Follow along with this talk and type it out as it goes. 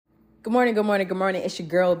Good morning, good morning, good morning. It's your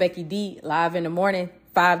girl, Becky D, live in the morning,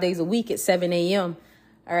 5 days a week at 7 a.m.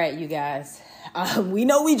 All right, you guys, we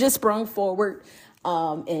know we just sprung forward.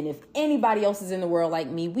 And if anybody else is in the world like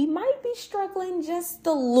me, we might be struggling just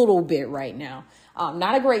a little bit right now.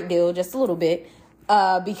 Not a great deal, just a little bit,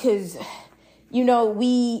 because,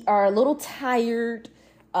 we are a little tired.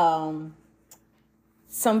 Some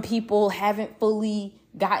people haven't fully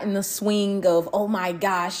gotten the swing of, oh my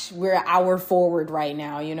gosh, we're an hour forward right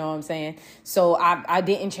now. You know what I'm saying? So I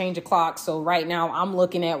didn't change the clock. So right now I'm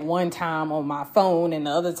looking at one time on my phone and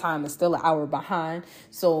the other time is still an hour behind.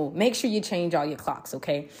 So make sure you change all your clocks.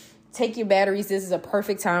 Okay. Take your batteries. This is a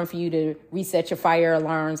perfect time for you to reset your fire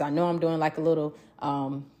alarms. I know I'm doing like a little,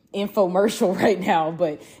 infomercial right now,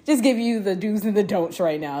 but just give you the do's and the don'ts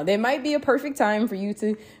right now. There might be a perfect time for you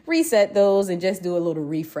to reset those and just do a little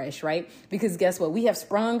refresh, right? Because guess what? We have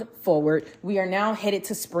sprung forward. We are now headed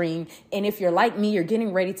to spring. And if you're like me, you're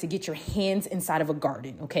getting ready to get your hands inside of a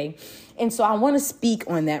garden, okay? And so I want to speak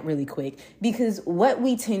on that really quick, because what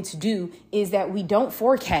we tend to do is that we don't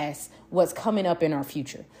forecast what's coming up in our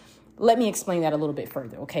future. Let me explain that a little bit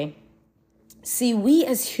further, okay? See, we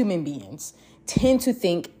as human beings tend to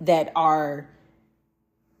think that our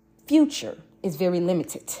future is very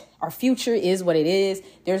limited. Our future is what it is.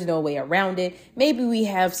 There's no way around it. Maybe we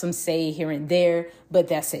have some say here and there, but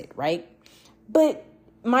that's it, right? But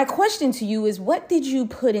my question to you is, what did you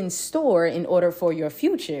put in store in order for your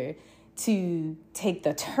future to take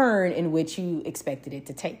the turn in which you expected it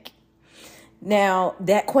to take? Now,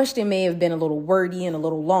 that question may have been a little wordy and a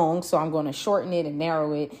little long, so I'm going to shorten it and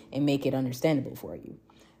narrow it and make it understandable for you.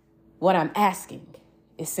 What I'm asking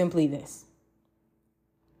is simply this.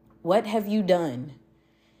 What have you done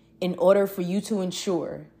in order for you to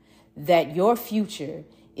ensure that your future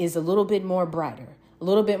is a little bit more brighter, a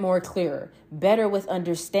little bit more clearer, better with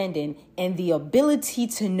understanding and the ability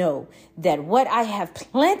to know that what I have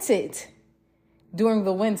planted during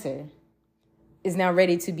the winter is now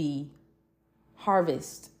ready to be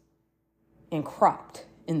harvested and cropped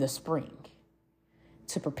in the spring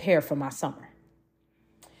to prepare for my summer?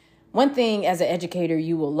 One thing as an educator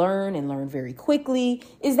you will learn and learn very quickly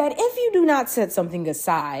is that if you do not set something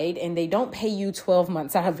aside and they don't pay you 12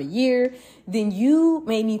 months out of a year, then you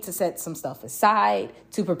may need to set some stuff aside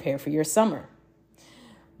to prepare for your summer.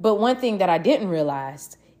 But one thing that I didn't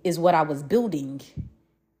realize is what I was building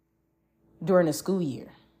during the school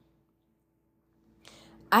year.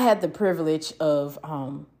 I had the privilege of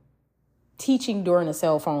teaching during the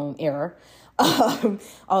cell phone era.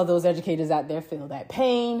 All those educators out there feel that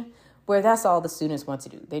pain, where that's all the students want to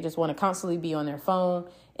do. They just want to constantly be on their phone,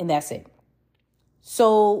 and that's it.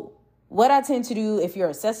 So what I tend to do if you're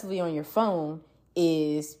excessively on your phone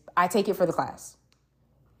is I take it for the class.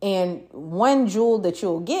 And one jewel that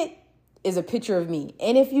you'll get is a picture of me.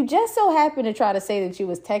 And if you just so happen to try to say that you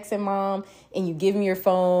was texting mom and you give me your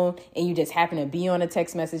phone and you just happen to be on a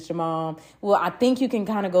text message to mom, well, I think you can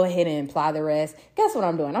kind of go ahead and imply the rest. Guess what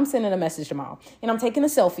I'm doing? I'm sending a message to mom and I'm taking a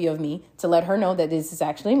selfie of me to let her know that this is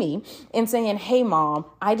actually me and saying, hey, mom,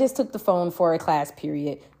 I just took the phone for a class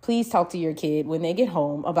period. Please talk to your kid when they get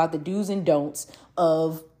home about the do's and don'ts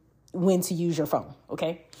of when to use your phone.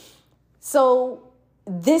 Okay. So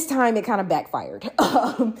this time it kind of backfired.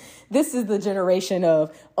 This is the generation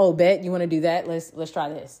of, oh, bet you want to do that. Let's try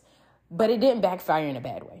this. But it didn't backfire in a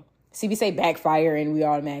bad way. See, we say backfire and we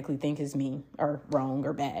automatically think it's mean or wrong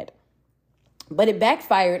or bad. But it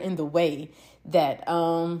backfired in the way that,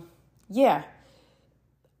 I'm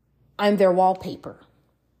their wallpaper.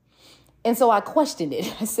 And so I questioned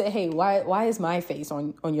it. I said, hey, why is my face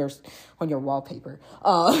on your wallpaper?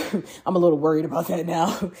 I'm a little worried about that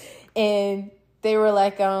now. And they were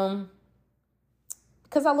like, because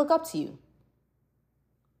I look up to you.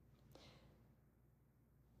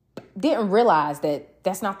 Didn't realize that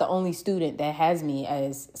that's not the only student that has me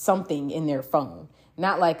as something in their phone.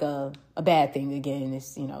 Not like a bad thing. Again,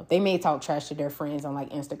 it's, they may talk trash to their friends on like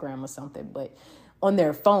Instagram or something, but on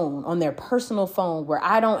their phone, on their personal phone, where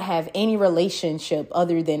I don't have any relationship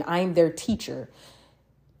other than I'm their teacher,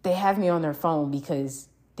 they have me on their phone because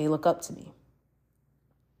they look up to me.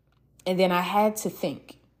 And then I had to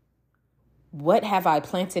think, what have I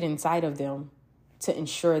planted inside of them to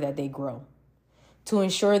ensure that they grow? To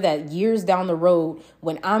ensure that years down the road,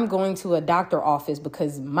 when I'm going to a doctor office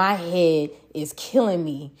because my head is killing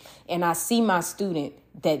me and I see my student,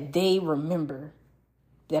 that they remember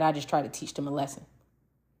that I just tried to teach them a lesson.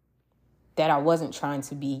 That I wasn't trying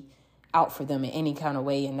to be out for them in any kind of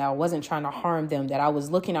way, and that I wasn't trying to harm them, that I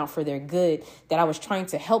was looking out for their good, that I was trying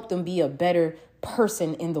to help them be a better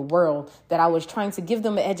person in the world, that I was trying to give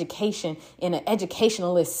them an education in an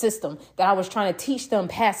educationalist system, that I was trying to teach them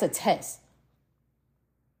pass a test.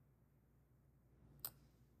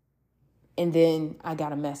 And then I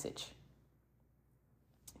got a message.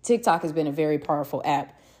 TikTok has been a very powerful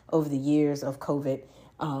app over the years of COVID.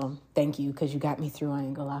 Thank you, because you got me through, I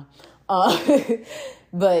ain't gonna lie.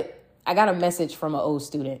 But I got a message from an old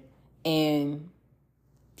student, and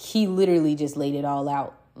he literally just laid it all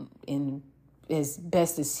out in as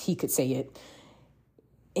best as he could say it.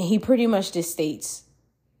 And he pretty much just states,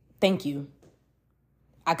 thank you.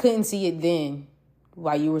 I couldn't see it then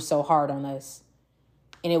while you were so hard on us.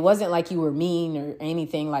 And it wasn't like you were mean or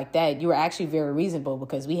anything like that. You were actually very reasonable,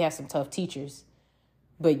 because we had some tough teachers.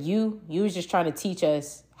 But you was just trying to teach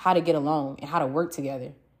us how to get along and how to work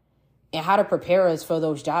together and how to prepare us for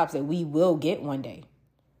those jobs that we will get one day,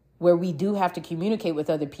 where we do have to communicate with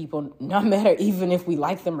other people, no matter even if we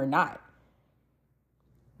like them or not.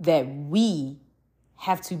 That we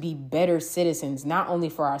have to be better citizens, not only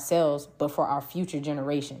for ourselves, but for our future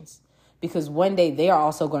generations, because one day they are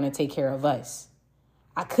also going to take care of us.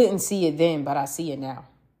 I couldn't see it then, but I see it now.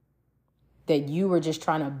 That you were just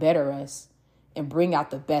trying to better us and bring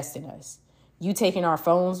out the best in us. You taking our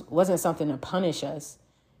phones wasn't something to punish us.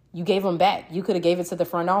 You gave them back. You could have gave it to the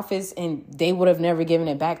front office and they would have never given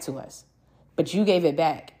it back to us. But you gave it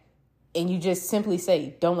back. And you just simply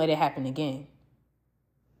say, don't let it happen again.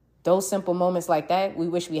 Those simple moments like that, we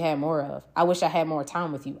wish we had more of. I wish I had more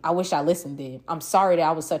time with you. I wish I listened then. I'm sorry that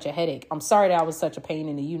I was such a headache. I'm sorry that I was such a pain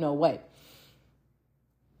in the you-know-what.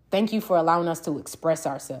 Thank you for allowing us to express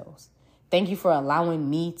ourselves. Thank you for allowing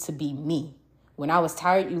me to be me. When I was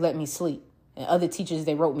tired, you let me sleep. And other teachers,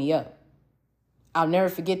 they wrote me up. I'll never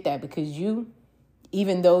forget that, because you,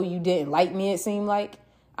 even though you didn't like me, it seemed like,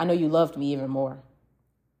 I know you loved me even more.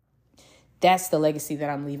 That's the legacy that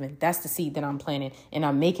I'm leaving. That's the seed that I'm planting. And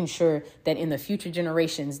I'm making sure that in the future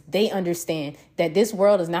generations, they understand that this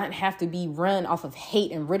world does not have to be run off of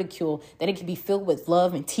hate and ridicule, that it can be filled with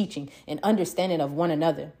love and teaching and understanding of one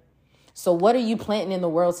another. So what are you planting in the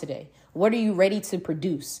world today? What are you ready to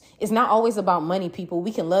produce? It's not always about money, people.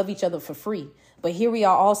 We can love each other for free. But here we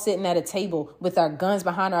are all sitting at a table with our guns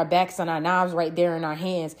behind our backs and our knives right there in our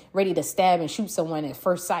hands, ready to stab and shoot someone at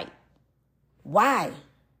first sight. Why?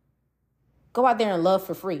 Go out there and love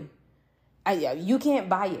for free. You can't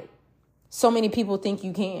buy it. So many people think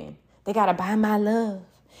you can. They got to buy my love.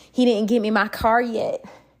 He didn't get me my car yet.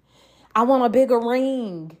 I want a bigger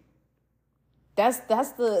ring. That's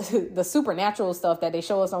the supernatural stuff that they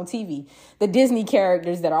show us on TV. The Disney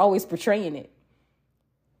characters that are always portraying it.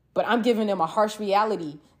 But I'm giving them a harsh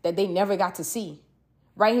reality that they never got to see.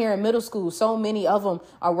 Right here in middle school, so many of them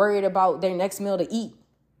are worried about their next meal to eat,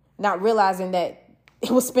 not realizing that it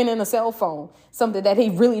was spending a cell phone, something that they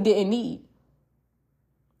really didn't need.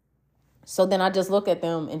 So then I just look at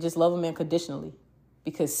them and just love them unconditionally,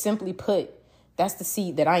 because simply put, that's the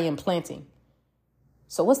seed that I am planting.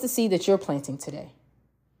 So what's the seed that you're planting today?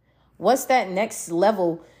 What's that next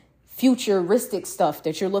level futuristic stuff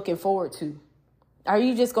that you're looking forward to? Are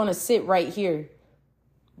you just going to sit right here,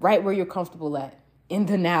 right where you're comfortable at, in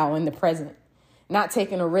the now, in the present, not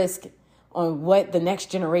taking a risk on what the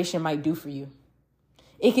next generation might do for you?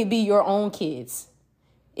 It could be your own kids.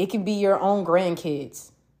 It could be your own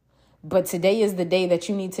grandkids. But today is the day that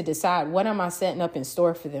you need to decide, what am I setting up in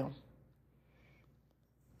store for them?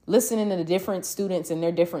 Listening to the different students and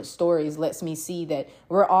their different stories lets me see that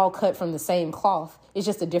we're all cut from the same cloth. It's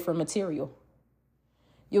just a different material.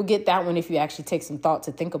 You'll get that one if you actually take some thought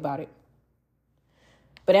to think about it.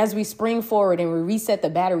 But as we spring forward and we reset the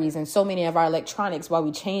batteries in so many of our electronics, while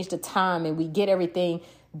we change the time and we get everything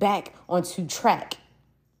back onto track,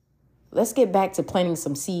 let's get back to planting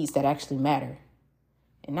some seeds that actually matter.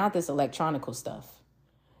 And not this electronical stuff,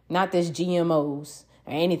 not this GMOs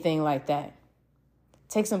or anything like that.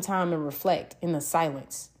 Take some time and reflect in the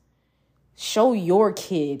silence. Show your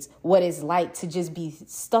kids what it's like to just be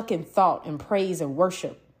stuck in thought and praise and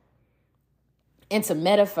worship, and to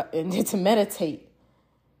meditate,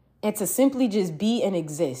 and to simply just be and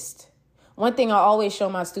exist. One thing I always show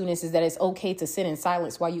my students is that it's okay to sit in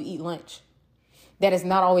silence while you eat lunch. That is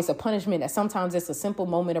not always a punishment, that sometimes it's a simple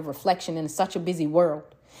moment of reflection in such a busy world.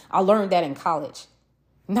 I learned that in college,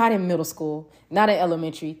 not in middle school, not in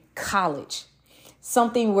elementary, college.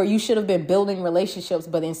 Something where you should have been building relationships,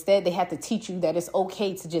 but instead they had to teach you that it's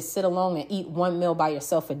okay to just sit alone and eat one meal by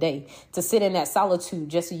yourself a day, to sit in that solitude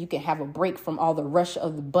just so you can have a break from all the rush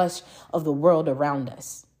of the buzz of the world around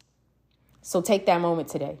us. So take that moment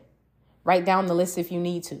today. Write down the list if you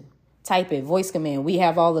need to. Type it, voice command. We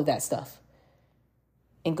have all of that stuff.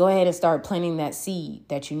 And go ahead and start planting that seed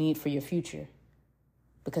that you need for your future.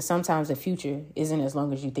 Because sometimes the future isn't as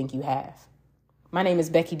long as you think you have. My name is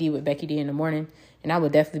Becky D with Becky D in the Morning, and I will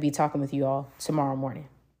definitely be talking with you all tomorrow morning.